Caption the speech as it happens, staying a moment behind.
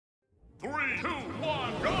3, 2,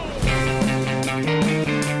 1, go!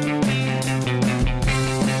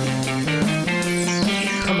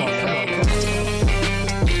 Come on.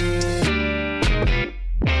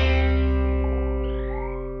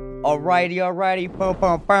 Alrighty. Boom.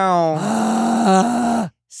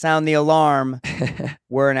 Sound the alarm.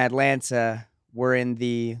 We're in Atlanta. We're in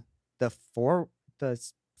the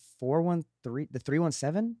 413, the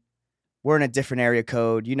 317. We're in a different area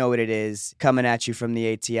code. You know what it is. Coming at you from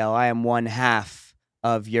the ATL. I am one half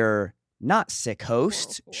of your not sick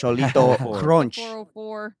host, Cholito Crunch.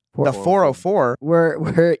 404. The 404. We're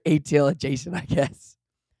ATL adjacent, I guess.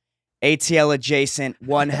 ATL adjacent,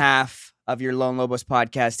 one half of your Lone Lobos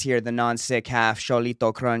podcast here, the non-sick half,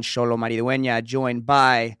 Cholito Crunch, Cholo Maridueña, joined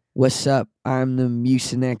by... What's up? I'm the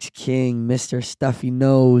Mucinex King, Mr. Stuffy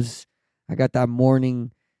Nose. I got that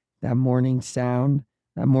morning sound,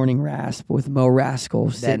 that morning rasp with Mo Rascal.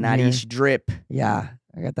 That Narish drip. Yeah,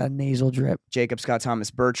 I got that nasal drip. Jacob Scott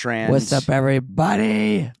Thomas Bertrand. What's up,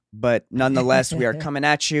 everybody? But nonetheless, we are coming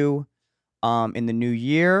at you in the new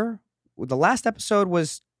year. The last episode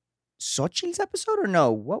was Xochitl's episode or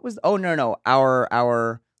no? What was? Oh no,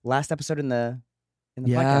 our last episode in the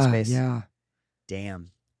podcast space. Yeah.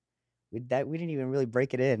 Damn. We didn't even really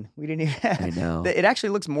break it in. We didn't even. I know. It actually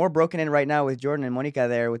looks more broken in right now with Jordan and Monica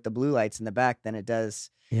there with the blue lights in the back than it does.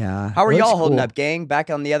 Yeah. How are Looks y'all holding cool. up, gang? Back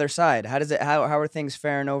on the other side. How are things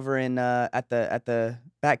faring over in at the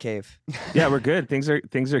Batcave? Yeah, we're good. Things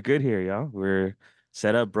are good here, y'all. We're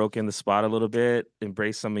set up, broke in the spot a little bit,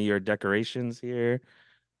 embrace some of your decorations here.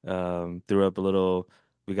 Threw up a little.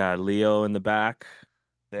 We got Leo in the back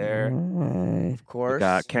there. Alright. Of course. We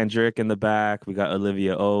got Kendrick in the back. We got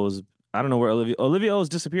Olivia O's. I don't know where Olivia O's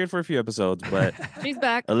disappeared for a few episodes, but She's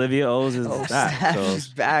back. Olivia O's is Oh, back. snap. So, She's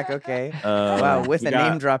back. Okay. Wow, with we a got-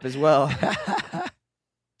 name drop as well.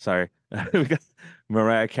 Sorry, we got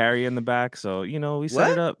Mariah Carey in the back. So we set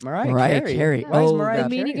What? it up. Mariah Carey. Why is Oh, Mariah The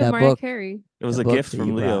meaning Carey? of That Mariah book. Carey. It was The a book gift that from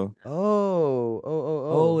you brought. Leo.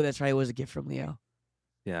 Oh, that's right. It was a gift from Leo.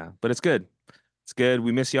 Yeah, but it's good. It's good.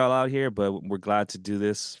 We miss y'all out here, but we're glad to do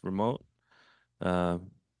this remote.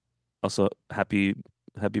 Also, happy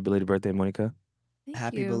belated birthday, Monica. Thank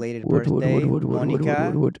Happy you. belated birthday,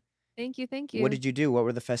 Monica. Thank you. What did you do? What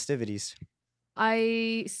were the festivities?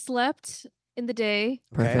 I slept in the day.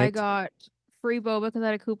 Okay. I got free boba because I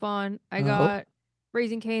had a coupon. I Oh. got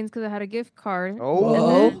Raising Cane's because I had a gift card. Oh. And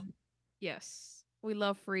Whoa. then- yes, we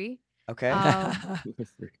love free. Okay.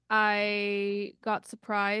 I got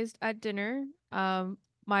surprised at dinner.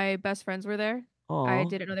 My best friends were there. I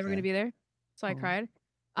didn't know they were okay. going to be there, so I Aw. cried.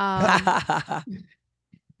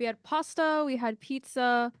 We had pasta, we had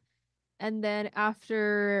pizza, and then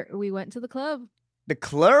after we went to the club. The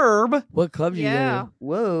club. What club did you Yeah. go to?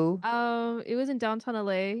 Whoa. It was in downtown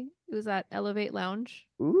LA. It was at Elevate Lounge,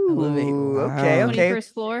 Elevate. Ooh. Wow. Okay.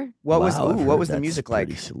 21st floor. What was Wow, I've what heard was the that's music like?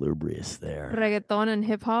 Pretty salubrious there. Reggaeton and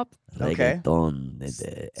hip hop. Okay. Reggaeton at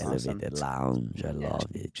the Awesome. elevated lounge. I Yeah. love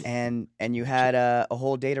it. And you had a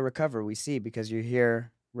whole day to recover. We see because you're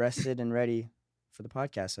here, rested and ready for the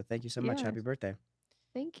podcast. So thank you so much. Yes. Happy birthday!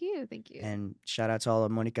 Thank you. And shout out to all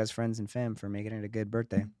of Monica's friends and fam for making it a good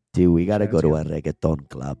birthday. Dude, we gotta Shout go out to to a reggaeton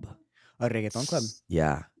club. A reggaeton club.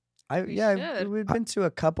 Yeah. We should. We've been to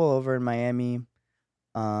a couple over in Miami.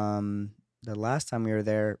 The last time we were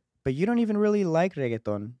there, but you don't even really like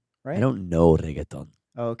reggaeton, right? I don't know reggaeton.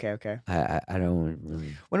 Oh, okay. I don't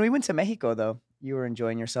really. When we went to Mexico, though, you were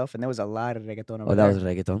enjoying yourself, and there was a lot of reggaeton over Oh, that there. was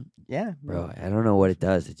reggaeton, Yeah, bro. I don't know what it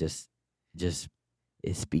does. It just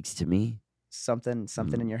it speaks to me. something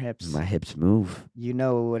in your hips. My hips move. You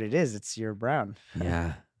know what it is? It's your brown.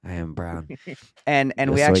 Yeah, I am brown. And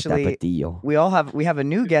Yo we soy actually tapatillo. we have a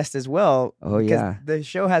new guest as well. Oh, because yeah. the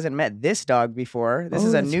show hasn't met this dog before. This Oh,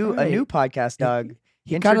 is a that's new right. podcast dog.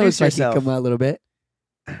 He kind of Introduce looks like he yourself. come out a little bit.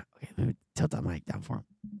 Okay, let me tilt that mic down for him.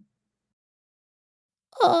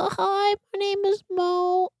 Hi, my name is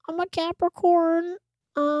Mo. I'm a Capricorn.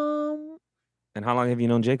 And how long have you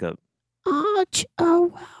known Jacob?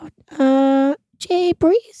 Jay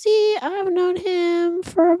Breezy. I've known him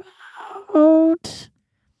for about.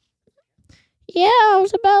 Yeah, I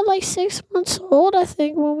was about like 6 months old, I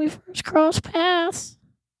think, when we first crossed paths.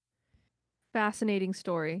 Fascinating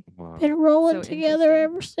story. Wow. Been rolling So together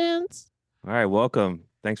interesting. ever since. All right, welcome.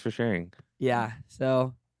 Thanks for sharing. Yeah.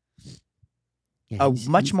 So. Yeah, A he's-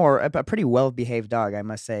 much he's- more a pretty well behaved dog, I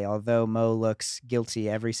must say. Although Mo looks guilty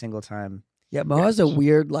every single time. Yeah, Mo has a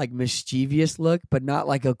weird, like, mischievous look, but not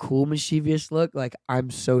like a cool mischievous look. Like, I'm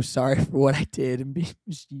so sorry for what I did and being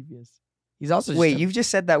mischievous. He's also Wait, just a- you've just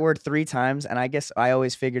said that word 3 times, and I guess I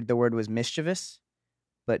always figured the word was mischievous,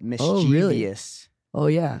 but Oh, really? mischievous. Oh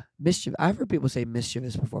yeah, mischief. I've heard people say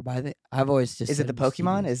mischievous before, but I think I've always just Is it said the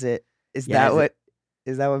Pokemon? mischievous. Is Yeah,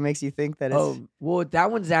 that what makes you think that it's Oh well, that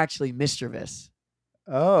one's actually mischievous.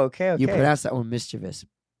 Oh, okay, okay. You pronounce that one mischievous,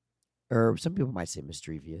 or some people might say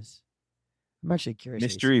mischievous. I'm actually curious. how you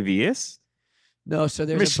say it. Mischievous? No, so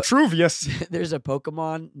there's Mischievous. there's a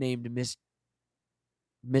Pokemon named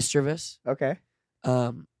mischievous. Okay.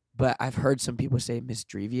 But I've heard some people say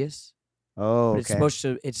mischievous. Oh, But it's okay. supposed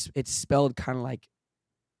to. It's spelled kind of like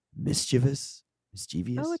mischievous.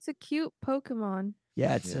 Mischievous. Oh, it's a cute Pokemon.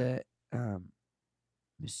 Yeah, it's a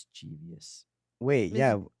mischievous. Wait, Mis-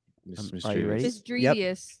 yeah, are you ready?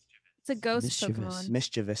 Misdrevious. It's a ghost Mischievous. Pokemon.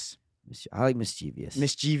 mischievous. I like mischievous.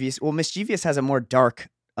 Mischievous. Well, mischievous has a more dark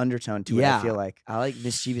undertone to it, I feel Yeah. like. I like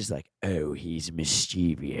mischievous. Like, oh, he's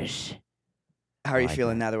mischievous, How are you like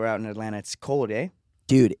feeling that. now that we're out in Atlanta? It's cold, eh?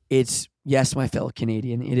 dude. It's yes, my fellow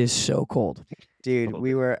Canadian. It is so cold. Dude, Oh,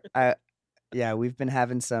 we were yeah, we've been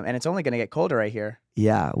having some and it's only gonna get colder right here.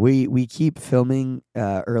 Yeah, we keep filming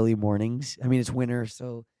early mornings. I mean, it's winter,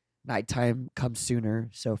 so nighttime comes sooner.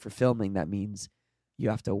 So for filming, that means you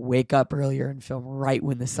have to wake up earlier and film right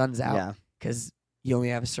when the sun's out Yeah. because you only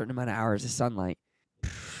have a certain amount of hours of sunlight.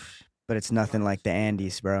 But it's nothing like the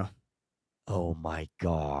Andes, bro. Oh my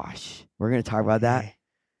gosh, we're gonna talk about that. Okay.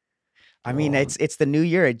 I mean, Oh. it's the new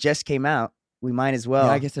year. It just came out. We might as well.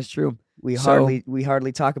 Yeah, I guess that's true. we so-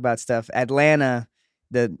 hardly talk about stuff. Atlanta,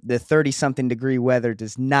 the 30-something degree weather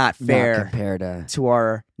does not Not fare compared to to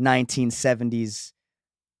our 1970s is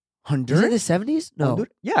Honduras. it the 70s? No, Hondur-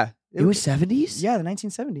 Yeah. it was 70s. Yeah, the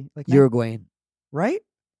 1970. Like Uruguayan, right?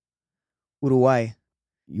 Uruguay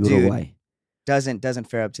Uruguay. doesn't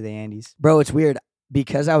fare up to the Andes. Bro, it's weird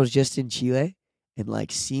because I was just in Chile and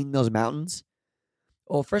like seeing those mountains.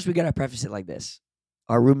 Well, first we gotta preface it like this.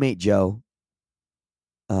 Our roommate Joe,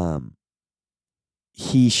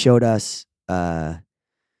 he showed us the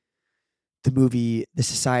movie The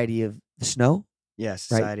Society of the Snow.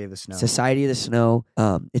 Yes, Right. Society of the Snow. Society of the Snow.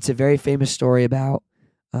 It's a very famous story about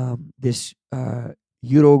this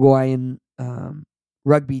Uruguayan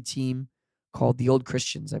rugby team called the Old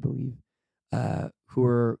Christians, I believe, who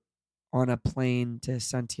were on a plane to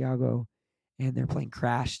Santiago, and their plane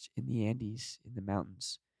crashed in the Andes in the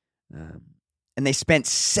mountains. And they spent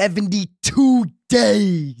 72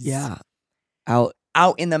 days. Yeah, out,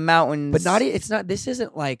 Out in the mountains. but not. It's not. This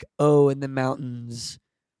isn't like in the mountains.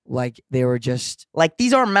 Like they were just like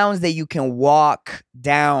these are mountains that you can walk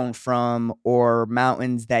down from or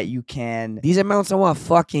mountains that you can these are mountains that want to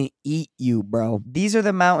fucking eat you, bro. these are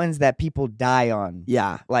the mountains that people die on.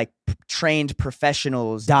 Yeah, Like trained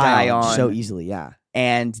professionals die on. so easily. Yeah.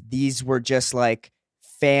 And these were just like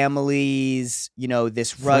families, you know,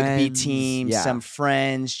 this rugby Friends, team, yeah. some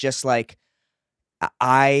friends, just like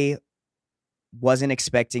I wasn't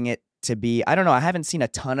expecting it to be. I don't know. I haven't seen a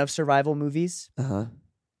ton of survival movies, Uh huh.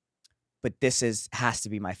 but this has to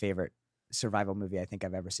be my favorite survival movie I think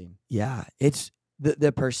I've ever seen. Yeah, it's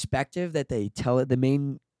the perspective that they tell it. The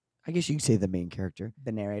main, I guess you could say the main character.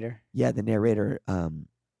 The narrator, Yeah, the narrator,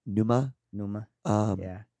 Numa. Numa. Yeah.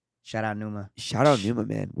 Yeah. Shout out Numa. Shout out Numa,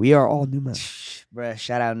 man. We are all Numa. Bruh,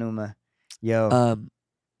 shout out Numa. Yo.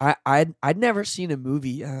 I'd never seen a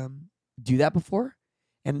movie do that before,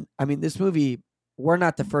 and I mean this movie. We're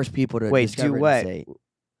not the first people to Wait, discover do it and what? say-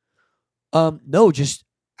 no, just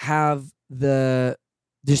have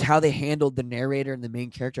just how they handled the narrator and the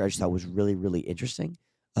main character. I just thought was really, really interesting.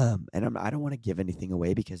 And I don't want to give anything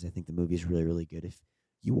away because I think the movie is really, really good. If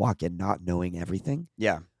you walk in not knowing everything,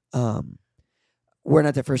 Yeah. we're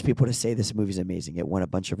not the first people to say this movie's amazing. It won a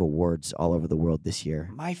bunch of awards all over the world this year.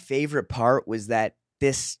 My favorite part was that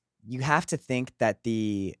you have to think that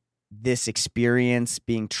this experience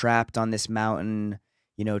being trapped on this mountain,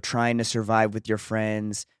 you know, trying to survive with your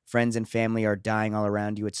friends and family are dying all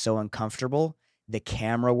around you. It's so uncomfortable. The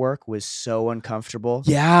camera work was so uncomfortable.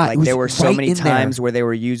 Yeah, Like there were so many times where they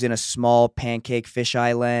were using a small pancake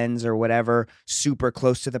fisheye lens or whatever, super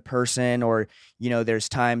close to the person, or, you know, there's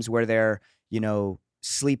times where they're, you know,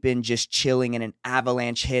 sleeping, just chilling, and an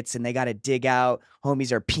avalanche hits and they got to dig out.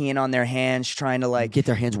 Homies are peeing on their hands, trying to like get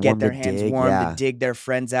their hands warm. get their to hands dig, warm yeah. to dig their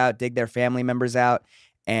friends out, dig their family members out.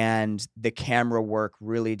 And the camera work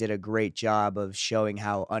really did a great job of showing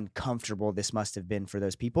how uncomfortable this must have been for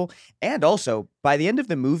those people. And also, by the end of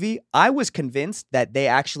the movie, I was convinced that they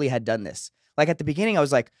actually had done this. Like at the beginning, I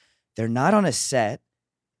was like, they're not on a set.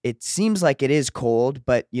 It seems like it is cold,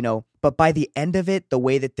 but by the end of it, the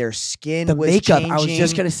way that their skin The was makeup. changing, I was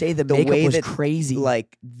just gonna say the makeup way was that, crazy.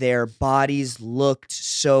 like their bodies looked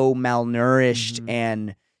so malnourished Mhm.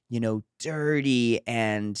 and, you know, dirty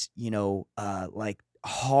and, you know, like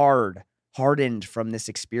hard. hardened from this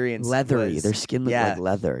experience. Leathery. was- Their skin looked yeah. like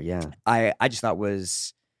leather. Yeah. I just thought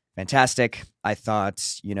was fantastic. I thought,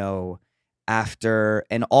 after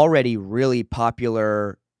an already really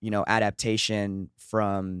popular, adaptation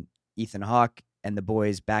from Ethan Hawke and the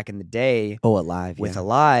boys back in the day Oh, Alive. with yeah.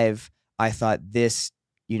 Alive, I thought this,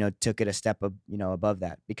 took it a step above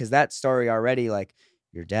that, because that story already, like,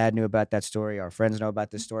 your dad knew about that story, our friends know about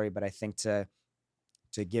this story, but I think to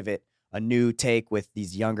give it a new take with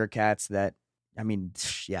these younger cats that, I mean,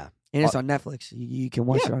 yeah. And it's on Netflix. You can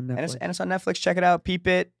watch it on And Netflix. it's on Netflix. Check it out. Peep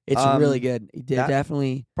it. It's really good. It that-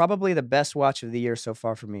 definitely. Probably the best watch of the year so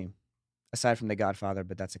far for me, aside from The Godfather,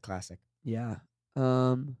 but that's a classic. Yeah.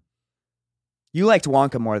 You liked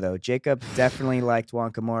Wonka more, though. Jacob definitely liked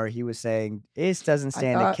Wonka more. He was saying, this doesn't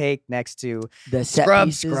stand a thought- cake next to The set Scrub.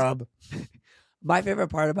 pieces- Scrub. My favorite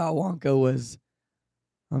part about Wonka was,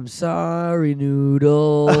 I'm sorry,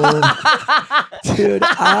 Noodle. Dude,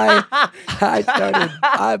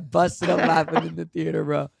 I busted up laughing in the theater,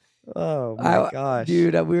 bro. Oh, my gosh.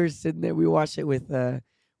 Dude, we were sitting there. We watched it with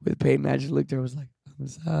Peyton. I just looked at her. Was like, I'm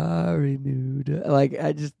sorry, Noodle. Like,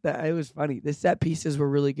 it was funny. The set pieces were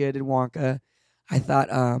really good in Wonka. I thought,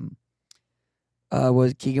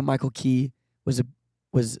 was Keegan Michael Key was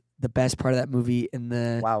the best part of that movie,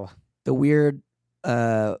 and Wow. the weird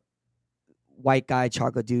white guy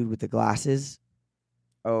chocolate dude with the glasses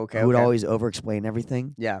Oh, okay. who would okay. always over explain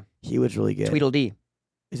everything. Yeah. He was really good. Tweedledee.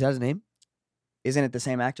 Is that his name? Isn't it the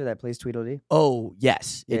same actor that plays Tweedledee? Oh,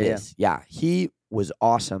 yes, it Yeah, is. Yeah. He was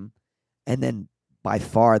awesome. And then by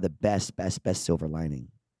far the best Silver Lining.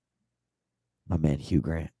 My man, Hugh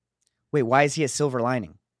Grant. Wait, why is he a Silver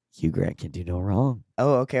Lining? Hugh Grant can do no wrong.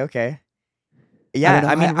 Oh, okay. Yeah, know,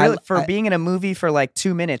 I mean, I- really, for I- being in a movie for like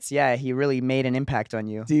 2 minutes, yeah, he really made an impact on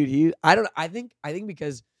you. Dude, I think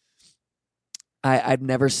because I've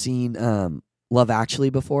never seen Love Actually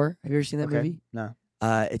before. Have you ever seen that Okay. movie? No.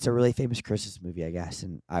 It's a really famous Christmas movie, I guess,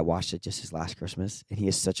 and I watched it just this last Christmas, and he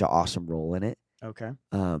has such an awesome role in it. Okay.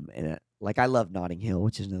 Like I love Notting Hill,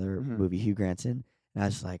 which is another Mhm. movie Hugh Grant's in, and I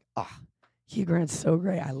was like, Hugh Grant's so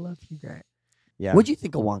great. I love Hugh Grant. Yeah. What'd you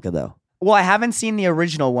think of Wonka though? Well, I haven't seen the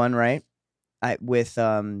original one, right? With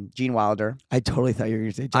Gene Wilder. I totally thought you were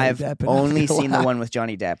going to say Johnny I've Depp. and I was only gonna seen the laugh. one with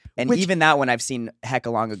Johnny Depp. And Which- even that one I've seen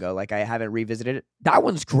hecka long ago. Like, I haven't revisited it. That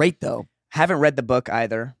one's great though. Haven't read the book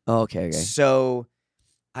either. Oh, okay. So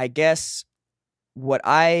I guess what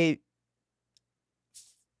I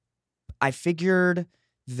figured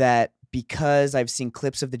that because I've seen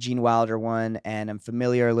clips of the Gene Wilder one and I'm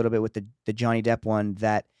familiar a little bit with the Johnny Depp one,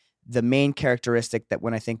 that the main characteristic that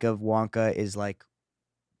when I think of Wonka is like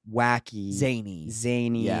wacky, Zany.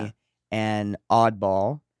 Yeah. and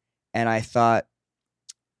oddball. And I thought,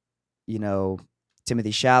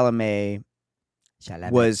 Timothy Chalamet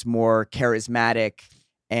was more charismatic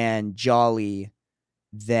and jolly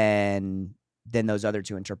than those other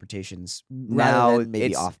two interpretations. Rather Now than maybe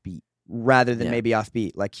it's offbeat. rather than Yeah. maybe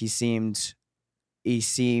offbeat. Like he seemed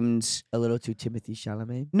A little too Timothy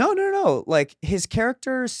Chalamet. no. Like his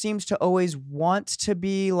character seems to always want to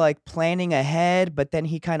be like planning ahead, but then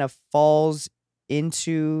he kind of falls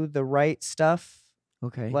into the right stuff.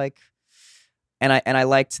 Okay. Like, and I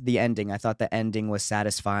liked the ending. I thought the ending was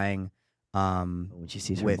satisfying. when she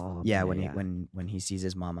sees her With mom. when he sees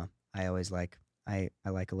his mama, I always like I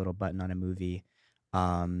like a little button on a movie,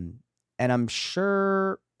 and I'm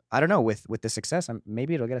sure I don't know with the success,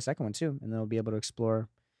 maybe it'll get a second one too, and they'll be able to explore.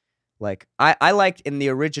 Like I liked in the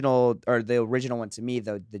original one to me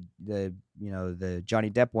the Johnny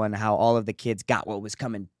Depp one, how all of the kids got what was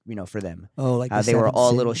coming for them. Oh, like How the they were Seven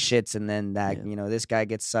all little Sins. shits, and then that Yeah. this guy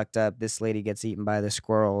gets sucked up, this lady gets eaten by the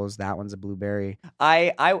squirrels, that one's a blueberry.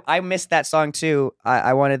 I missed that song too.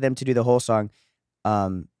 I wanted them to do the whole song.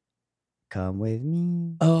 Come with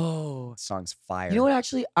me. Oh. Song's fire. You know what?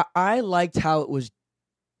 Actually, I liked how it was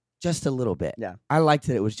just a little bit. Yeah. I liked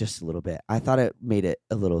that it was just a little bit. I thought it made it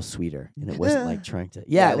a little sweeter, and it wasn't like trying to.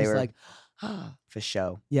 Yeah, Yeah, it they was were- like, For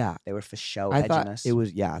show. yeah. They were for show I edging thought us. it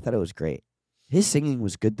was. Yeah, I thought it was great. His singing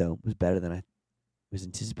was good though. It was better than I was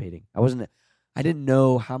anticipating. I didn't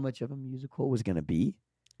know how much of a musical it was gonna be.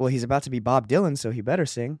 Well, he's about to be Bob Dylan, so he better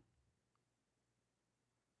sing.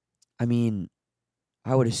 I mean,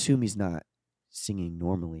 I would assume he's not singing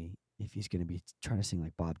normally if he's gonna be trying to sing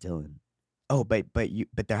like Bob Dylan. Oh, but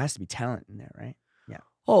there has to be talent in there, right?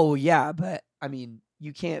 Oh yeah, but I mean,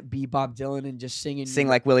 you can't be Bob Dylan and just singing. Sing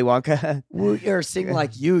like Willy Wonka. or sing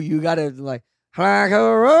like you. You gotta like like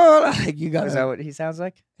a roll. Like you gotta. Is that what he sounds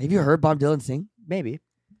like? Have you heard Bob Dylan sing? Maybe.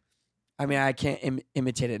 I mean, I can't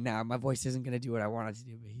imitate it now. My voice isn't gonna do what I want it to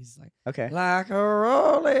do. But he's like Okay. like a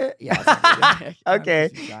roll. Yeah. I'll give you a Okay.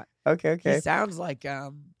 shot. Okay. He Okay. sounds like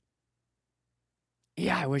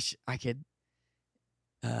Yeah, I wish I could.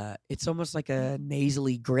 It's almost like a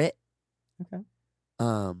nasally grit. Okay.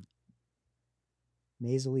 Um,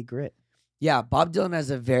 Nasally grit. yeah, Bob Dylan has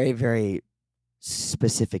a very, very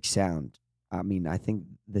specific sound. I mean, I think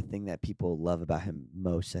the thing that people love about him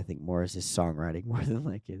most, I think, more is his songwriting, more than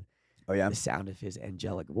like Oh yeah. the sound of his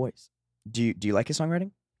angelic voice. Do you like his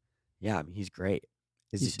songwriting? Yeah, I mean, he's great.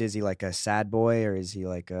 Is he like a sad boy or is he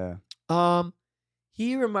like a?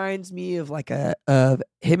 He reminds me of like of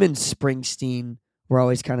him and Springsteen were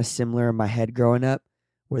always kind of similar in my head growing up,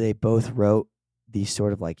 where they both wrote these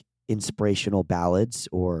sort of like inspirational ballads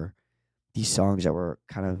or these songs that were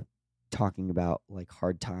kind of talking about like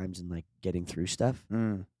hard times and like getting through stuff.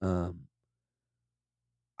 Mm.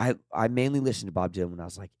 I mainly listened to Bob Dylan when I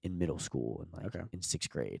was like in middle school and like Okay. in 6th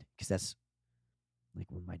grade because that's like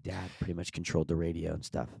when my dad pretty much controlled the radio and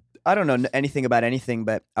stuff. I don't know anything about anything,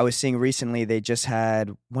 but I was seeing recently they just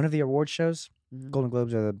had one of the award shows, Golden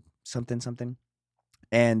Globes or something,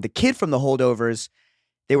 and the kid from the Holdovers,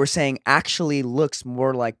 they were saying actually looks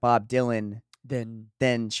more like Bob Dylan Then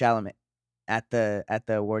than Chalamet at the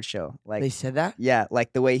award show. Like they said that. yeah,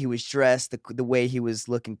 like the way he was dressed, the way he was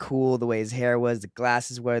looking cool, the way his hair was, the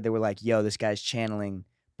glasses were. They were like, "Yo, this guy's channeling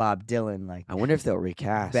Bob Dylan." Like I wonder if they'll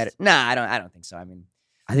recast. better. Nah, I don't think so. I mean,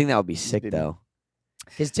 I think that would be sick Maybe. though.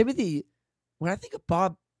 Because Timothy, when I think of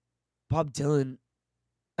Bob Dylan,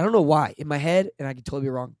 I don't know why in my head, and I could totally be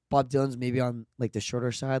wrong. Bob Dylan's maybe on like the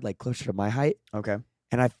shorter side, like closer to my height, okay.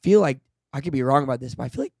 and I feel like I could be wrong about this, but I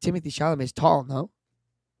feel like Timothy Chalamet is tall. No,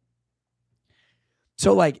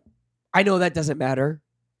 so like I know that doesn't matter,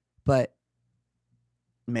 but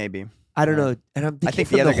Maybe. I don't Yeah. know. And I'm thinking think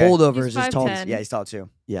from the the, other guy- Holdovers He's is tall. 5'10". Yeah, he's tall too.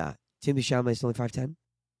 Yeah, Timothy Chalamet is only 5'10".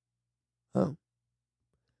 Oh,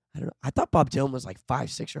 I don't know. I thought Bob Dylan was like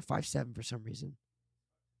 5'6" or 5'7" for some reason.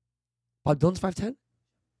 Bob Dylan's 5'10".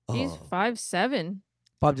 He's 5'7".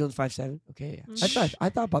 Bob Dylan's 5'7". Okay, yeah. Mhm. I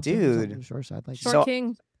thought Bob Dylan was on Dude. the short side. Like Short So-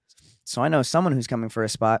 king. So I know someone who's coming for a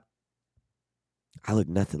spot. I look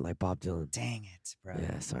nothing like Bob Dylan. Dang it, bro.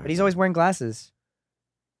 Yeah, sorry. But he's always wearing glasses.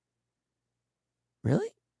 really.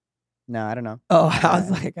 No, I don't know. Oh, I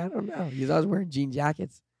was like, I don't know. He's always wearing jean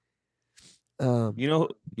jackets. You know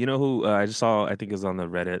who I just saw. I think it was on the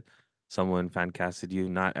Reddit. Someone fan casted you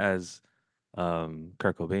not as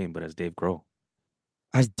Kurt Cobain, but as Dave Grohl.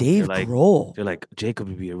 As Dave like- Grohl. They're like Jacob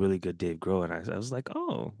would be a really good Dave Grohl, and I was like,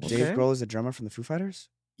 oh, okay. Dave Grohl is the drummer from the Foo Fighters.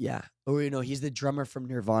 Yeah. Or he's the drummer from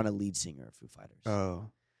Nirvana, lead singer of Foo Fighters. Oh,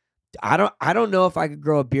 I don't know if I could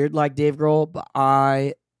grow a beard like Dave Grohl, but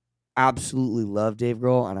I absolutely love Dave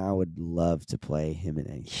Grohl, and I would love to play him in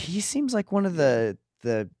anything. he seems like one of the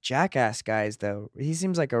Jackass guys, though. He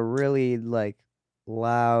seems like a really like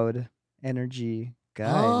loud energy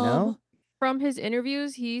guy. No, From his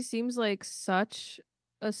interviews, he seems like such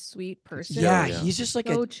a sweet person. Yeah, Yeah. he's just like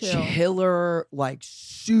So a chill. chiller, like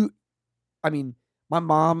suit. I mean, my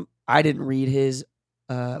mom, I didn't read his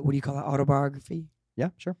what do you call it, autobiography? yeah,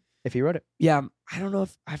 sure. If he wrote it, Yeah, I don't know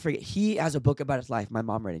if I forget. He has a book about his life. My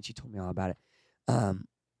mom read it. And she told me all about it.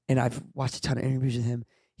 And I've watched a ton of interviews with him.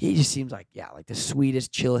 He just seems like like the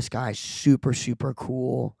sweetest, chillest guy. Super, super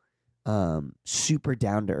cool. Super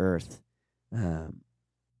down to earth.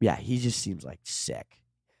 Yeah, he just seems like sick.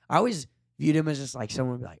 I always viewed him as just like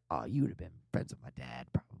someone would be like, oh, you would have been friends with my dad,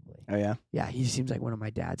 probably. oh yeah. Yeah, he seems like one of my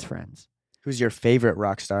dad's friends. Who's your favorite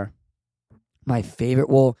rock star? My favorite,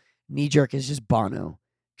 well, knee jerk is just Bono.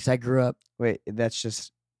 Because I grew up, Wait, that's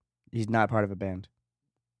just he's not part of a band.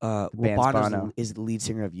 well, band's Bono Bono. is the lead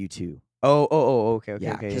singer of U2. Oh, okay,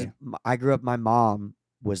 Yeah, okay. because I grew up. My mom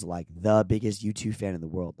was like the biggest U2 fan in the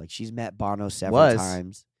world. Like she's met Bono several Was.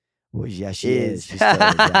 times. Well, yeah, she is. She still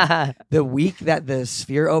is, yeah. The week that the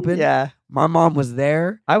Sphere opened, Yeah, my mom was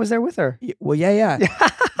there. I was there with her. Well, yeah,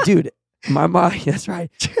 dude. My mom, that's right.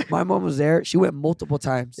 My mom was there. She went multiple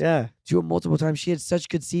times. Yeah. She went multiple times. She had such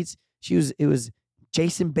good seats. It was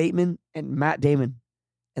Jason Bateman and Matt Damon.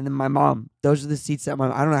 And then my mom, those are the seats that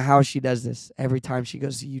I don't know how she does this. Every time she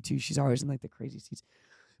goes to U2, she's always in like the crazy seats.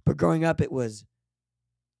 But growing up, it was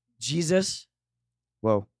Jesus,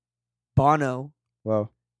 Whoa, Bono, whoa.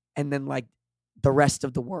 and then like the rest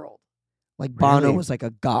of the world. Like Bono Really? was like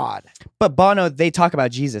a god. But Bono, they talk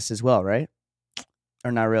about Jesus as well, right?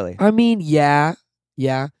 Or not really? I mean, yeah.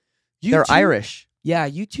 They're U2 Irish. Yeah,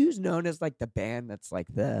 U2's known as like the band that's like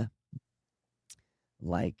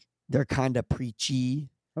they're kind of preachy.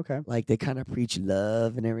 Okay. Like they kind of preach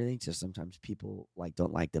love and everything. So sometimes people like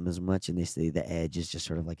don't like them as much, and they say the Edge is just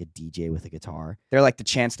sort of like a DJ with a guitar. They're like the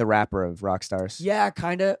Chance the Rapper of rock stars. Yeah,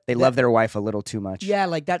 kind of. They love their wife a little too much. Yeah,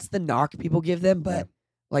 like that's the knock people give them. But Yeah.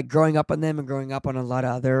 like growing up on them and growing up on a lot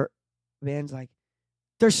of other bands, like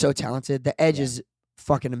they're so talented. The Edge Yeah. is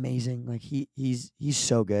fucking amazing. Like he's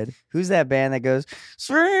so good. Who's that band that goes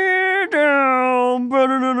straight down?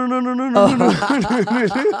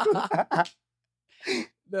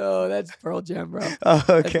 No, that's Pearl Jam, bro. Oh,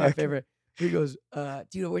 That's my okay. favorite. He goes,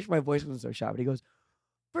 dude, I wish my voice wasn't so sharp. But he goes,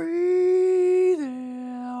 breathe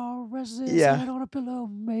out, rest his Yeah. head on a pillow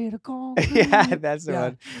made of concrete. Yeah, that's the Yeah,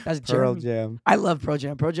 one. That's Pearl Jeremy. Jam. I love Pearl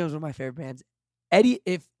Jam. Pearl Jam is one of my favorite bands. Eddie,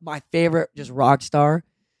 if my favorite just rock star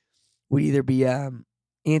would either be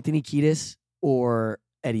Anthony Kiedis or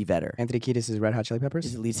Eddie Vedder. Anthony Kiedis is Red Hot Chili He's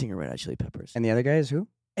Peppers. the lead singer of Red Hot Chili Peppers. And the other guy is who?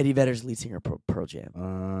 Eddie Vedder's the lead singer of Pearl Jam.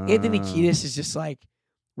 Anthony Kiedis is just like,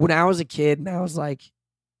 when I was a kid and I was like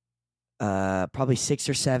probably 6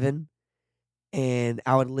 or 7, and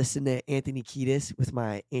I would listen to Anthony Kiedis with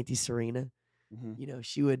my Auntie Serena. Mhm. You know,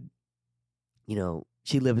 she would,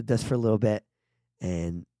 she lived with us for a little bit,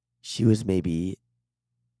 and she was maybe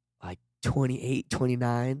like 28,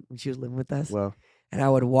 29 when she was living with us. Well, And I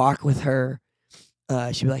would walk with her.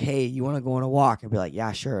 She'd be like, hey, you want to go on a walk? I'd be like,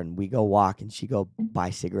 yeah, sure. And we go walk, and she'd go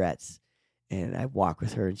buy cigarettes. And I'd walk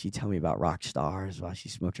with her, and she'd tell me about rock stars while she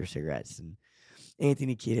smoked her cigarettes. And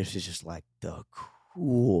Anthony Kiedis was just like the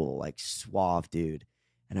cool, like suave dude.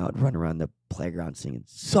 And I would run around the playground singing,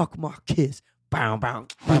 suck my kiss. Bow, bow,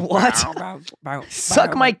 bow, What? bow, bow, bow,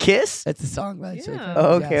 Suck bow. my kiss? That's the song. By Chili Yeah. Peppers.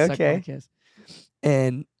 Oh, okay, Suck My okay. Kiss.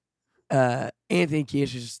 And Anthony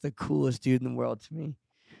Kiedis is just the coolest dude in the world to me.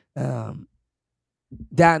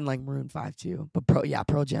 That and like Maroon 5 too. But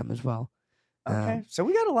Pearl Jam as well. Okay. So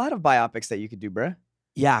we got a lot of biopics that you could do, bruh.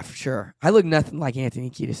 Yeah, for sure. I look nothing like Anthony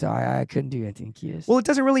Kiedis, so I couldn't do Anthony Kiedis. Well, it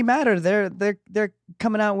doesn't really matter. They're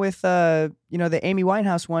coming out with the Amy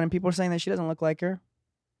Winehouse one, and people are saying that she doesn't look like her.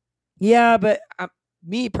 yeah, but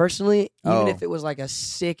me personally, even Oh. if it was like a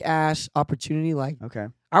sick ass opportunity, like Okay.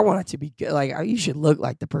 I want it to be good. Like you should look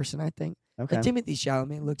like the person. I think. Okay. Like Timothy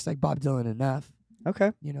Chalamet looks like Bob Dylan enough.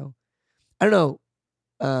 Okay. I don't know.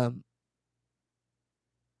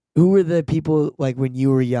 Who were the people like when you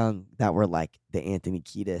were young that were like the Anthony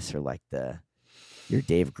Kiedis or like your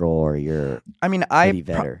Dave Grohl or your I mean, Eddie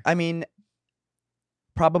Vedder?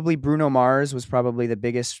 Probably Bruno Mars was probably the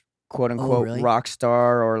biggest quote unquote really? rock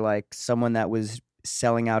star, or like someone that was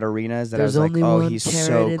selling out arenas. That There's I was only like, oh, one he's carrot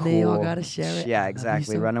so and cool. they all gotta share it. I Yeah, love you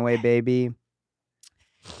exactly. so. Runaway Baby.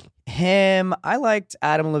 Him. I liked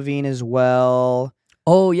Adam Levine as well.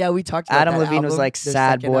 Oh yeah, we talked about Adam that Levine was album, like their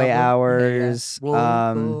Sad second Boy album. Hours. Whoa,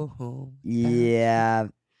 go home. Yeah.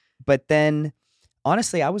 But then,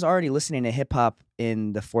 honestly, I was already listening to hip hop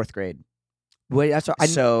in the 4th grade. Wait, that's what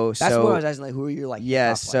That's what I was asking. Like, who are your like? yeah.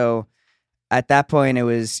 hip-hop, So at that point, it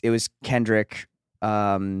was Kendrick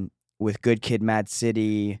with Good Kid, Mad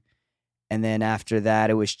City, and then after that,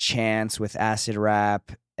 it was Chance with Acid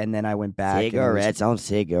Rap, and then I went back. and it was- Cigarettes on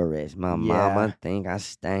cigarettes. My Yeah. mama think I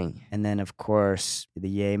stink. And then of course the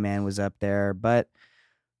Ye Man was up there, but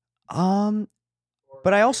I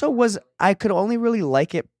could only really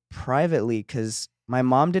like it privately because my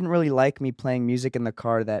mom didn't really like me playing music in the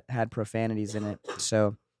car that had profanities in it.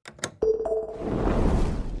 So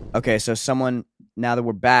okay, so someone, now that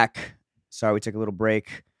we're back, sorry we took a little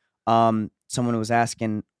break. Someone was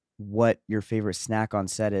asking what your favorite snack on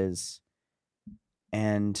set is,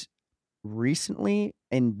 and recently,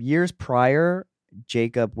 in years prior,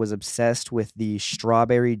 Jacob was obsessed with the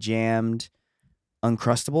strawberry jammed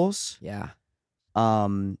Uncrustables. Yeah.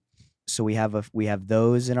 So we have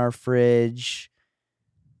those in our fridge.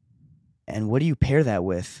 And what do you pair that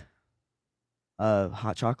with?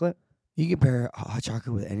 Hot chocolate? You can pair hot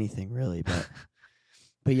chocolate with anything, really,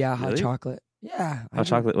 but yeah, hot Really? chocolate. Yeah, I Hot do.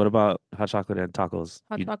 chocolate. What about hot chocolate and tacos?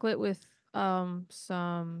 Hot You- chocolate with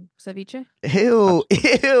some ceviche. Ew,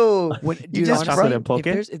 ew. When, You dude, just honestly, chocolate and poke?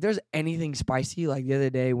 if there's anything spicy, like the other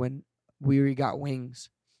day when we got wings,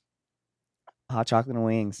 Hot chocolate and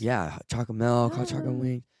wings. yeah, hot chocolate milk, hot chocolate Ah.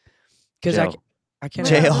 wings, because Jail. I can't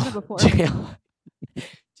Wait, I've Jail. heard it before. Jail.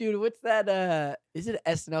 Dude, what's that? Is it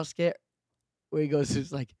an SNL skit where he goes,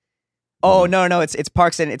 "It's like, Oh no, it's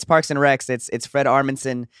Parks and Recs. It's Fred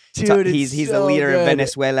Armisen. dude, it's He's the so leader of good.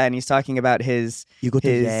 Venezuela, and he's talking about his You go to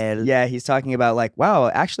jail. yeah. He's talking about like, wow,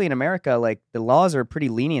 actually in America, like the laws are pretty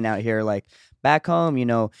lenient out here. Like back home,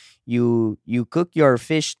 you cook your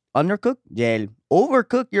fish undercooked, jail.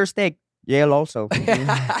 Overcook your steak, jail also.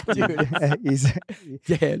 Dude. He's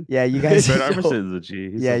Dead. yeah. You guys, Fred So- Armisen's a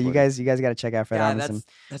G. He's yeah. so You funny. guys got to check out Fred Yeah, Armisen.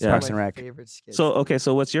 that's Yeah. one Parks of and my Rec. favorite skits. So okay,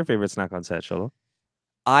 so what's your favorite snack on set, Sholo?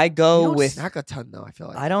 I you go don't with. snack a ton though. I feel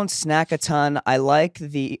like I don't snack a ton. I like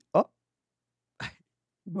the. Oh,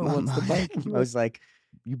 Mo wants the mic. I was like,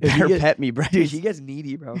 you If he better gets- pet me, bro. Dude, he gets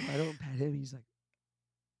needy, bro. If I don't pet him, he's like,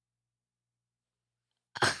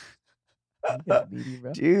 That's needy,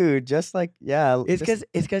 bro. Dude, just like yeah. It's just-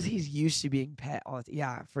 because he's used to being pet.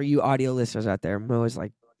 Yeah, for you audio listeners out there, Mo is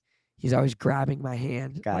like, he's always grabbing my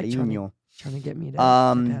hand, like, Cariño. trying to get me to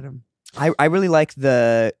pet him. I really like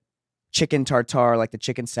the chicken tartare, like the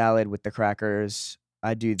chicken salad with the crackers.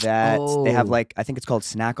 I do that. They have Oh. like I think it's called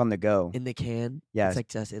snack on the go. In the can, Yeah, it's like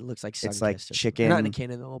just it looks like it's like Sunkist or something. Not in a chicken-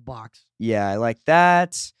 can, in the little box. Yeah, I like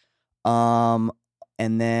that.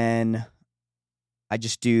 And then I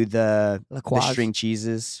just do the La string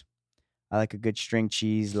cheeses. I like a good string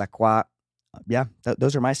cheese, La Croix. Yeah,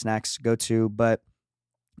 those are my snacks go to. But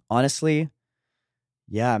honestly,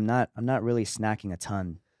 yeah, I'm not really snacking a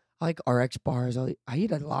ton. I like RX bars. I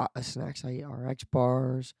eat a lot of snacks. I eat RX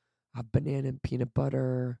bars. I have banana and peanut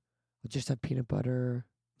butter. I just have peanut butter.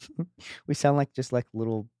 We sound like just like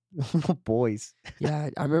little boys. Yeah,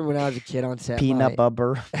 I remember when I was a kid on set. Peanut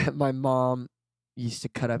butter. My mom used to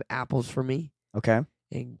cut up apples for me Okay.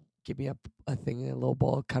 and give me a thing, a little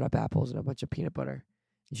bowl of cut up apples and a bunch of peanut butter.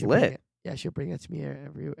 And she'd Lit. bring it- Yeah, she'll bring it to me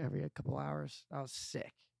every couple hours. I was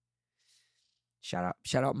sick. Shout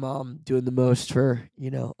out, mom, doing the most for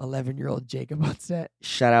 11-year-old Jacob on set.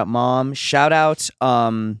 Shout out mom. Shout out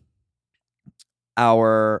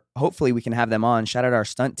our hopefully we can have them on. Shout out our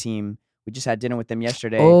stunt team. We just had dinner with them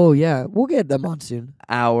yesterday. Oh yeah, we'll get them on soon.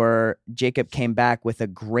 Our Jacob came back with a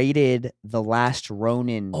graded The Last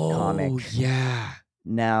Ronin comic. Oh yeah.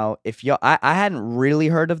 Now, if y'all I hadn't really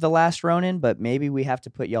heard of The Last Ronin, but maybe we have to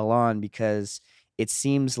put y'all on because it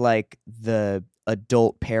seems like the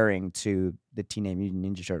adult pairing to the Teenage Mutant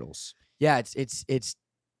Ninja Turtles. Yeah, it's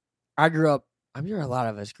I'm sure a lot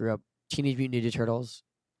of us grew up Teenage Mutant Ninja Turtles.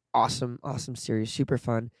 Awesome series, super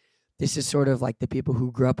fun. This is sort of like the people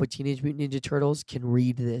who grew up with Teenage Mutant Ninja Turtles can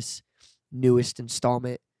read this newest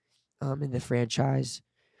installment in the franchise.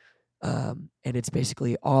 And it's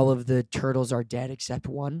basically all of the turtles are dead except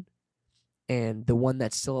one. And the one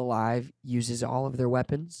that's still alive uses all of their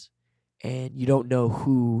weapons. And you don't know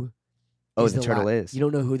who Oh, is the turtle is. You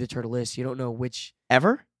don't know who the turtle is. You don't know which.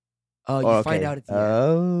 Ever? You Oh, find okay. out at the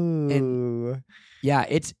end. Oh. Yeah,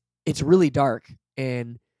 it's really dark,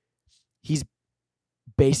 and he's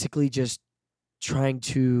basically just trying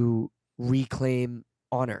to reclaim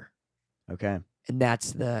honor, Okay. and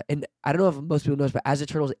and I don't know if most people know this, but as the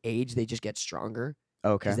turtles age, they just get stronger.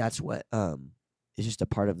 Okay. Because that's what It's just a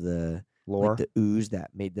part of the like Lore. the ooze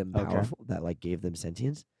that made them Okay. powerful, that like gave them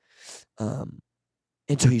sentience.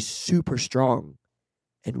 And so he's super strong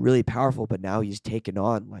and really powerful, but now he's taken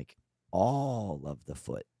on like all of the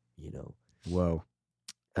Foot, Whoa.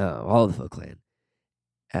 all of the Foot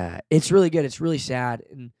Clan. It's really good. It's really sad,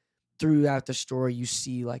 and throughout the story, you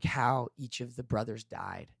see like how each of the brothers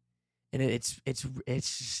died, and it's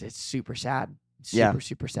super sad. Yeah.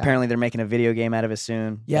 Super sad. Apparently they're making a video game out of it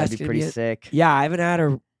soon. Yeah, That'd it's be gonna pretty be a- sick. Yeah, I haven't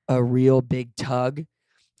had a real big tug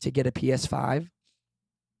to get a PS5,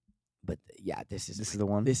 but yeah, this is the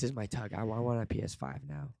one. This is my tug. I want a PS5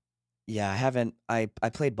 now. Yeah, I haven't. I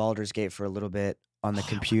played Baldur's Gate for a little bit on the Oh, I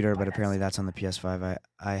wanna computer, buy but that apparently so that's on the PS5.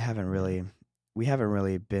 I haven't really. We haven't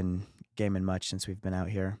really been gaming much since we've been out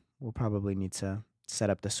here. We'll probably need to set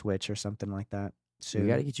up the Switch or something like that soon. We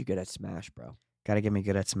got to get you good at Smash, bro. Gotta get me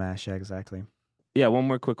good at Smash. Yeah, exactly. Yeah, one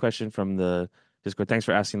more quick question from the Discord. Thanks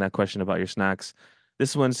for asking that question about your snacks.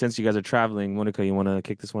 This one, since you guys are traveling, Monica, you want to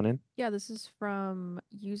kick this one in? Yeah, this is from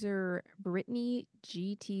user Brittany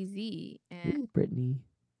GTZ, and Brittany.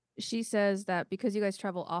 she says that because you guys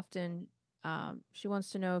travel often, she wants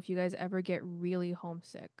to know if you guys ever get really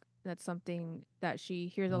homesick. That's something that she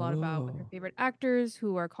hears a lot about with her Oh. favorite actors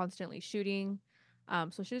who are constantly shooting.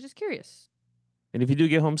 So she was just curious. And if you do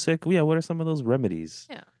get homesick, yeah, what are some of those remedies?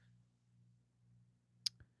 Yeah.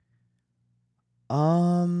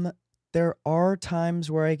 There are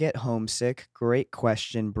times where I get homesick. Great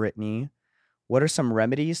question, Brittany. What are some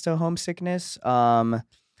remedies to homesickness?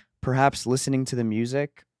 Perhaps listening to the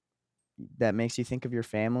music that makes you think of your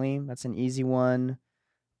family. That's an easy one.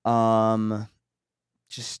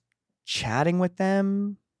 Just chatting with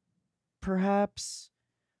them, perhaps.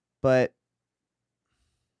 But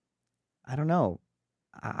I don't know.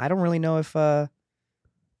 I don't really know if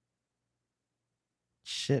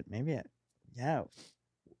shit, maybe yeah.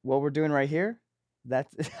 What we're doing right here?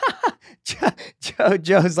 That's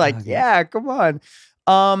Joe's like, Okay. yeah, come on.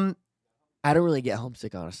 I don't really get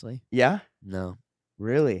homesick, honestly. Yeah, No.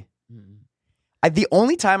 really. Mm-mm. The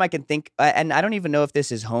only time I can think, and I don't even know if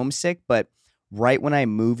this is homesick, but right when I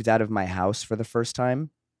moved out of my house for the first time,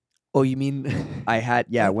 Oh, you mean I had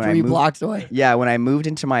like when I 3 moved, blocks away? yeah, when I moved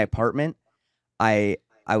into my apartment, I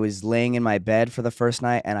was laying in my bed for the first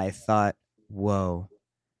night, and I thought, whoa,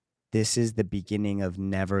 this is the beginning of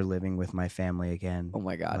never living with my family again. Oh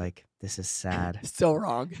my God. Like, this is sad. So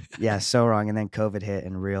wrong. Yeah, so wrong. And then COVID hit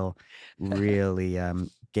and really gave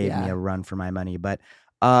me Yeah. a run for my money. But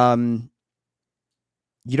you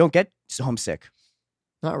don't get homesick.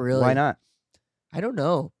 Not really. Why not? I don't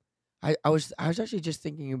know. I was actually just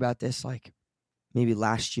thinking about this like maybe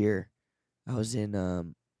last year. I was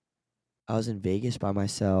in Vegas by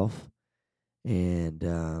myself, and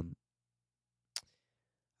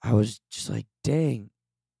I was just like, dang.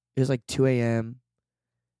 It was like 2 a.m.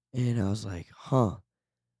 and I was like, huh.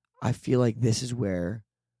 I feel like this is where,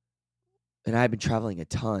 and I've been traveling a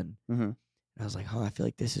ton. Mhm. And I was like, huh, I feel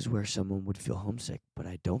like this is where someone would feel homesick, but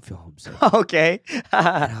I don't feel homesick. Okay.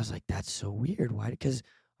 And I was like, that's so weird. Why? Because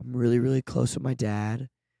I'm really, really close with my dad.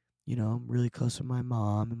 You know, I'm really close with my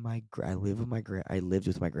mom and I lived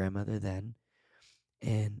with my grandmother then.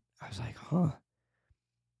 And I was like, huh.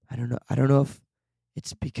 I don't know. I don't know if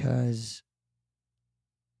it's because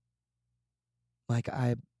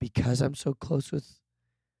because I'm so close with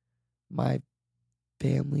my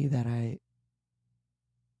family that I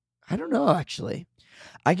don't know actually.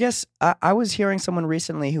 I guess I was hearing someone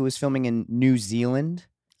recently who was filming in New Zealand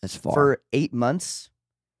That's far. for 8 months.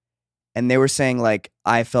 And they were saying, like,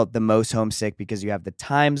 I felt the most homesick because you have the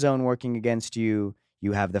time zone working against you.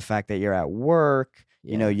 You have the fact that you're at work.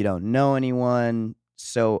 You know, you don't know anyone.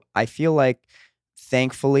 So I feel like,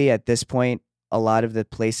 thankfully, at this point, a lot of the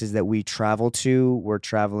places that we travel to, we're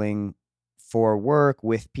traveling for work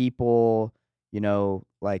with people, you know,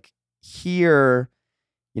 like here,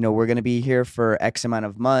 you know, we're going to be here for X amount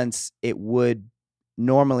of months. It would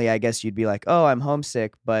normally, I guess you'd be like, oh, I'm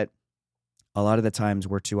homesick. But a lot of the times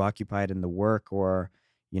we're too occupied in the work or,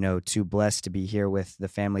 you know, too blessed to be here with the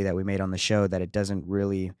family that we made on the show that it doesn't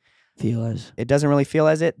really feel as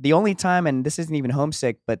it. The only time, and this isn't even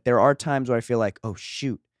homesick, but there are times where I feel like, oh,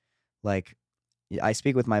 shoot. Like, I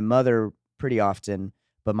speak with my mother pretty often,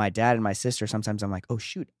 but my dad and my sister, sometimes I'm like, oh,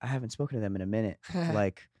 shoot, I haven't spoken to them in a minute.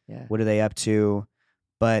 Like, yeah. what are they up to?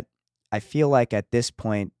 But I feel like at this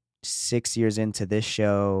point, 6 years into this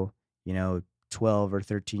show, you know, 12 or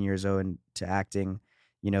 13 years old into acting,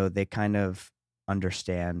 you know, they kind of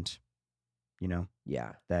understand, you know,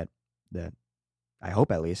 Yeah. that I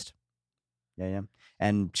hope at least. Yeah.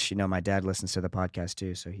 And, you know, my dad listens to the podcast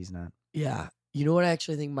too, so he's not. Yeah. You know what I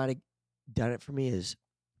actually think might have done it for me is,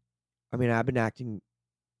 I mean, I've been acting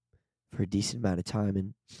for a decent amount of time,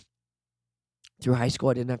 and through high school,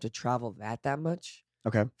 I didn't have to travel that much.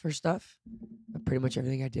 Okay. For stuff. Pretty much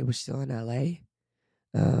everything I did was still in LA.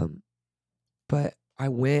 But I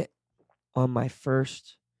went on my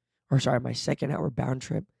second outward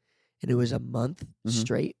trip, and it was a month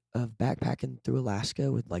straight of backpacking through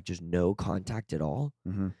Alaska with like just no contact at all.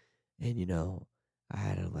 Mm-hmm. And, you know, I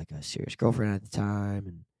had a serious girlfriend at the time,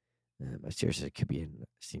 and it could be in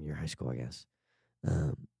senior high school, I guess.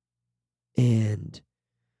 And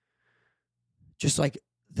just like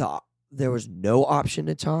there was no option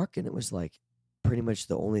to talk, and it was like pretty much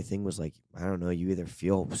the only thing was like, I don't know, you either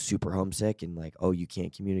feel super homesick and like, oh, you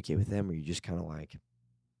can't communicate with them, or you just kind of like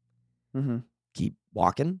keep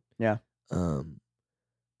walking. Yeah.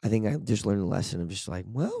 I think I just learned a lesson of just like,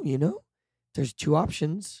 well, you know, there's two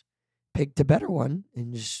options, pick the better one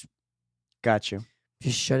and just got you.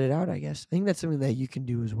 Just shut it out, I guess. I think that's something that you can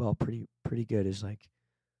do as well pretty good is like,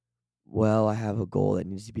 well, I have a goal that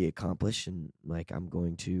needs to be accomplished, and like I'm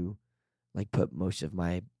going to like put most of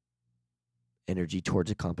my energy towards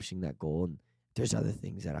accomplishing that goal. And there's other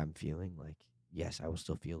things that I'm feeling like, yes, I will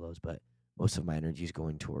still feel those, but most of my energy is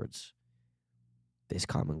going towards this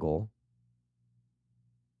common goal.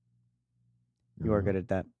 You are good at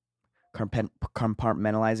that.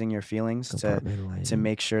 Compartmentalizing your feelings to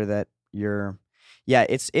make sure that you're. Yeah,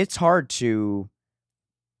 it's hard to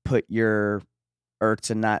put your or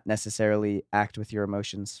to not necessarily act with your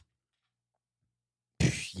emotions.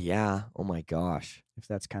 Yeah. Oh my gosh. If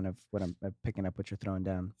that's kind of what I'm picking up, what you're throwing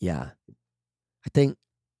down. Yeah. I think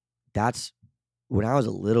that's when I was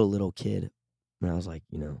a little kid, when I was like,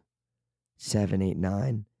 7, 8,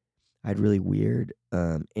 9, I had really weird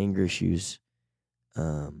anger issues.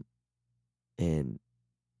 And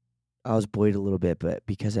I was bullied a little bit, but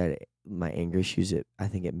because I had my anger issues, I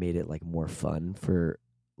think it made it like more fun for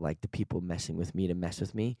like the people messing with me to mess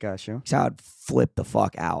with me. Gotcha. So I would flip the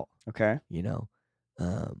fuck out. Okay.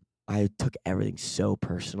 I took everything so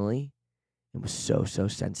personally and was so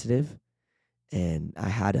sensitive. And I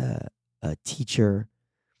had a teacher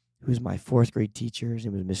who was my 4th grade teacher. His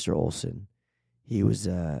name was Mr. Olson. He was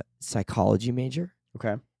a psychology major.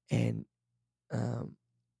 Okay. And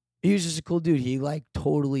he was just a cool dude. He like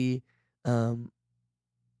totally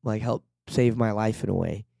like helped save my life in a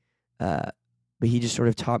way. But he just sort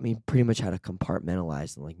of taught me pretty much how to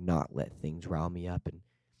compartmentalize and like not let things rile me up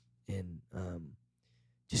and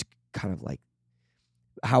just kind of like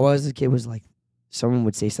how I was as a kid was like someone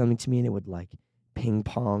would say something to me and it would like ping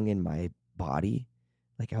pong in my body.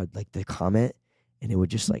 Like I would like the comment and it would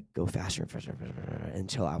just like go faster and faster,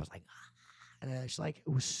 until I was like, and I was like, it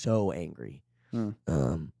was so angry. And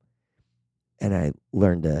I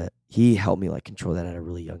learned he helped me like control that at a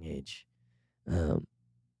really young age.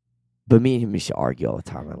 But me and him used to argue all the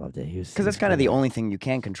time. I loved it. Because that's kind of the only thing you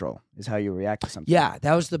can control is how you react to something. Yeah,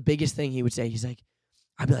 that was the biggest thing he would say. He's like,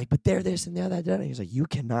 I'd be like, but they're this and they're that. And he's like, you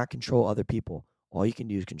cannot control other people. All you can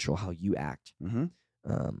do is control how you act. Mm-hmm.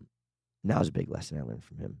 And that was a big lesson I learned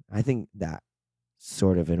from him. I think that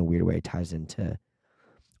sort of in a weird way ties into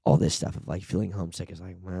all this stuff of like feeling homesick. Is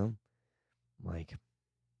like, well, like,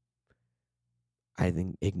 I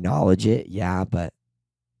think acknowledge it, yeah, but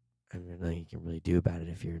I don't know you can really do about it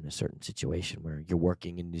if you're in a certain situation where you're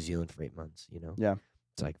working in New Zealand for 8 months, you know? Yeah.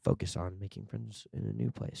 It's like focus on making friends in a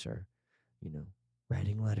new place or, you know,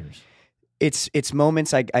 writing letters. It's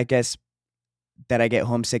moments I guess that I get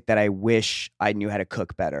homesick that I wish I knew how to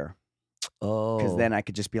cook better. Oh. Because then I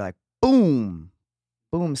could just be like, boom,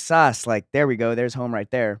 boom, sauce. Like, there we go. There's home right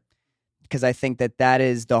there. Because I think that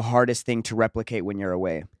is the hardest thing to replicate when you're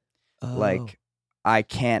away. Like, I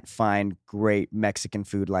can't find great Mexican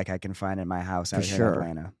food like I can find in my house out here in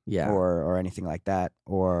Atlanta. Yeah. Or anything like that.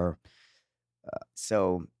 Or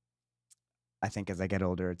so I think as I get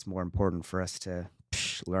older, it's more important for us to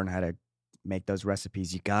learn how to make those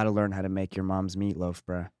recipes. You got to learn how to make your mom's meatloaf,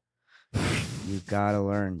 bruh. You got to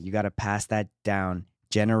learn. You got to pass that down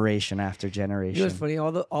generation after generation. You know what's funny?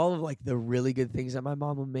 All of like the really good things that my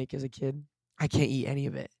mom would make as a kid, I can't eat any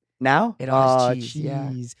of it. Now? It all has cheese,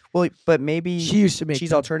 yeah. Well, but maybe She used to make cheese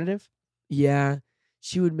them. alternative? Yeah.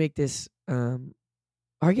 She would make this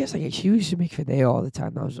I guess like she used to make fideo all the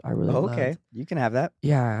time. I really Oh, okay. loved. You can have that.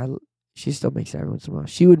 Yeah, she still makes it every once in a while.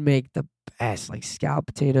 She would make the best like scalloped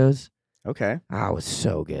potatoes. Okay. Ah, it was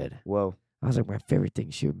so good. Whoa. That was like my favorite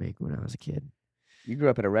thing she would make when I was a kid. You grew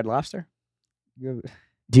up at a Red Lobster?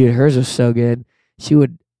 Dude, hers was so good. She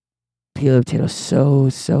would peel the potatoes so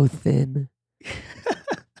thin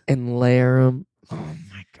and layer them. Oh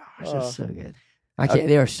my gosh, that's so good. I can't.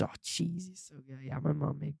 They were so cheesy, so good. Yeah, my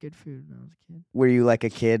mom made good food when I was a kid. Were you like a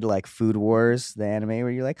kid, like Food Wars, the anime, where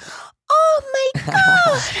you're like, oh my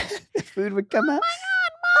God. The food would come out.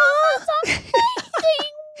 Oh my God, Mom, that's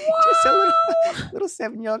amazing. Just a little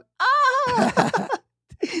 7-year-old. Ah!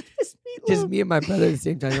 This meatloaf. Just me and my brother at the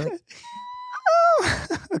same time. Like,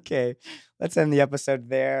 Oh. Okay, let's end the episode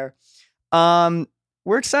there.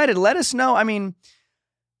 We're excited. Let us know. I mean,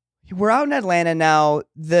 we're out in Atlanta now.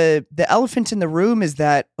 The elephant in the room is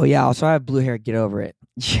that oh yeah. Also, I have blue hair. Get over it.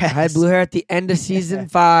 yes, I had blue hair at the end of season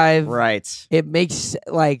 5. Right. It makes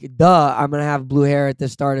like duh. I'm gonna have blue hair at the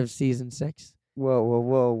start of season 6.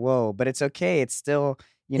 Whoa. But it's okay. It's still,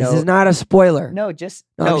 you know. This is not a spoiler. No, just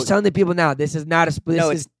No, I'm just telling the people now. This is not a spoiler. No,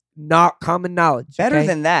 This is not common knowledge. better okay?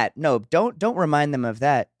 than that. No, don't remind them of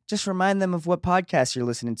that. Just remind them of what podcast you're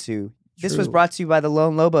listening to. This was True. brought to you by the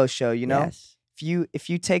Lone Lobo Show. You know, Yes. if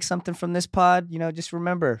you take something from this pod, you know, just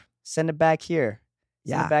remember, send it back here.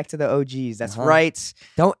 Send Yeah. it back to the OGs. That's Uh-huh. right.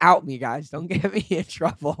 Don't out me, guys. Don't get me in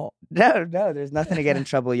trouble. No, there's nothing to get in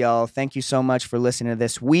trouble, y'all. Thank you so much for listening to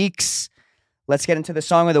this week's. Let's get into the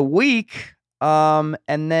song of the week. And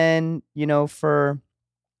then, you know, for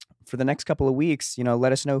the next couple of weeks, you know,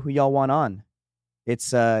 let us know who y'all want on.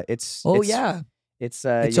 It's Oh it's yeah. it's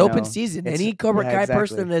It's you open know, season. it's- Any Cobra yeah, Kai exactly.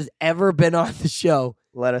 person that has ever been on the show,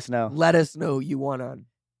 Let us know. let us know who you want on.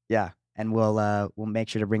 Yeah, and we'll make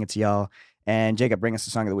sure to bring it to y'all. And Jacob, bring us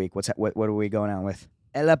the song of the week. What are we going on with?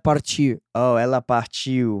 Ella Partiu Oh, Ella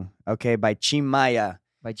Partiu. Okay, by Chimaya.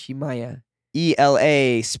 by Chimaya.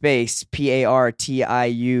 ELA space PARTIU.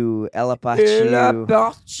 Ella Ella Partiu.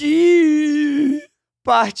 Partiu.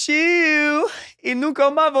 Partiu e nunca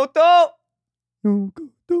mais voltou.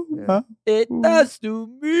 It's to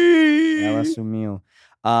me. Ela sumiu.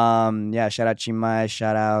 Yeah, shout out Chimaya,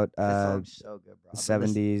 shout out That song's so good, bro.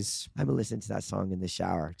 70s. I've been listening to that song in the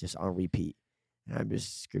shower, just on repeat, and I'm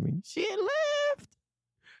just screaming, "She left,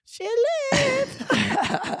 she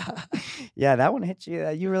left." Yeah, that one hit you.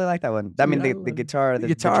 You really like that one. I Dude, mean, I the love guitar, the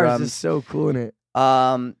the guitar is drums. just so cool in it.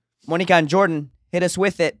 Monica and Jordan, hit us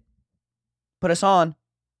with it. Put us on.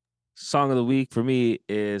 Song of the week for me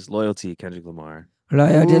is Loyalty, Kendrick Lamar.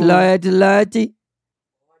 Loyalty, Ooh. loyalty, loyalty.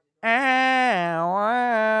 Ow,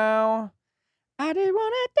 I did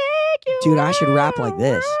wanna take you. Dude, I should rap like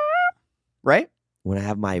this. Right? When I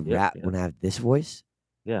have my Yeah, rap, yeah. when I have this voice,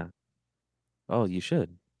 Yeah. Oh, you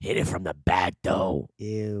should. Hit it from the back, though.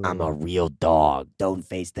 Ew. I'm a real dog. Don't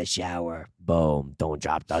face the shower. Boom. Don't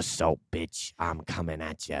drop the soap, bitch. I'm coming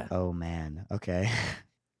at you. Oh man. Okay.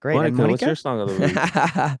 Great. And Monica, what's Monica? your song of the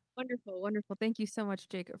week? Wonderful, wonderful. Thank you so much,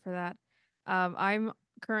 Jacob, for that. I'm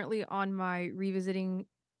currently on my revisiting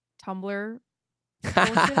Tumblr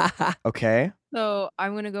bullshit. Okay. So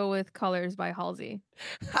I'm gonna go with Colors by Halsey.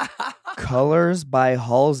 Colors by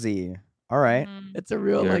Halsey. All right. Mhm. It's a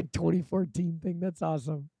real Yeah. like 2014 thing. That's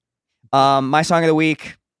awesome. My song of the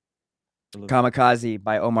week, I love it. Kamikaze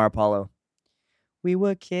by Omar Apollo. We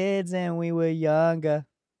were kids and we were younger.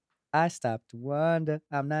 I stopped to wonder.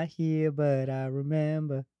 I'm not here, but I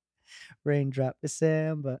remember. Raindrop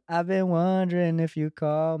December. I've been wondering if you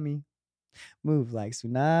call me. Move like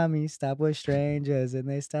tsunami. Stop with strangers and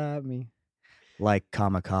they stop me. Like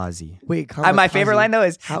Kamikaze. Wait, My favorite line though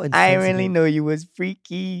is How I really insensitive. know you was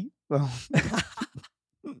freaky. Well,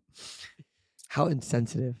 How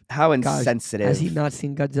insensitive. how Gosh, insensitive. Has he not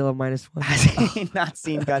seen Godzilla -1? Has he not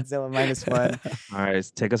seen Godzilla -1? All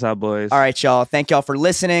right, take us out, boys. All right, y'all. Thank y'all for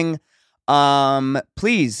listening.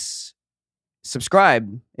 Please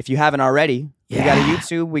subscribe if you haven't already. We got a Yeah.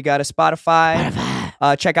 YouTube. We got a Spotify.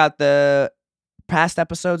 Check out the past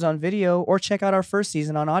episodes on video, or check out our first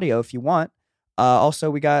season on audio if you want. Also,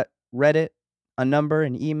 we got Reddit, a number,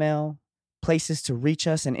 an email, places to reach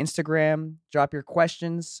us, and Instagram. Drop your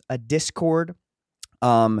questions, a Discord.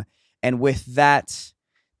 And with that,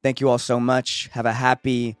 thank you all so much. Have a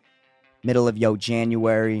happy middle of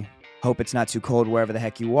January. Hope it's not too cold wherever the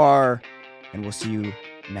heck you are. And we'll see you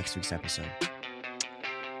next week's episode.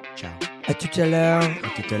 Ciao. À tout à l'heure.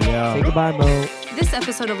 À tout à l'heure. Say goodbye, Mo. This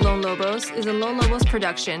episode of Lone Lobos is a Lone Lobos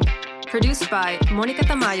production, produced by Monica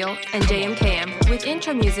Tamayo and JMKM, with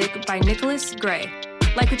intro music by Nicholas Gray.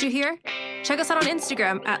 Like what you hear? Check us out on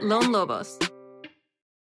Instagram at Lone Lobos.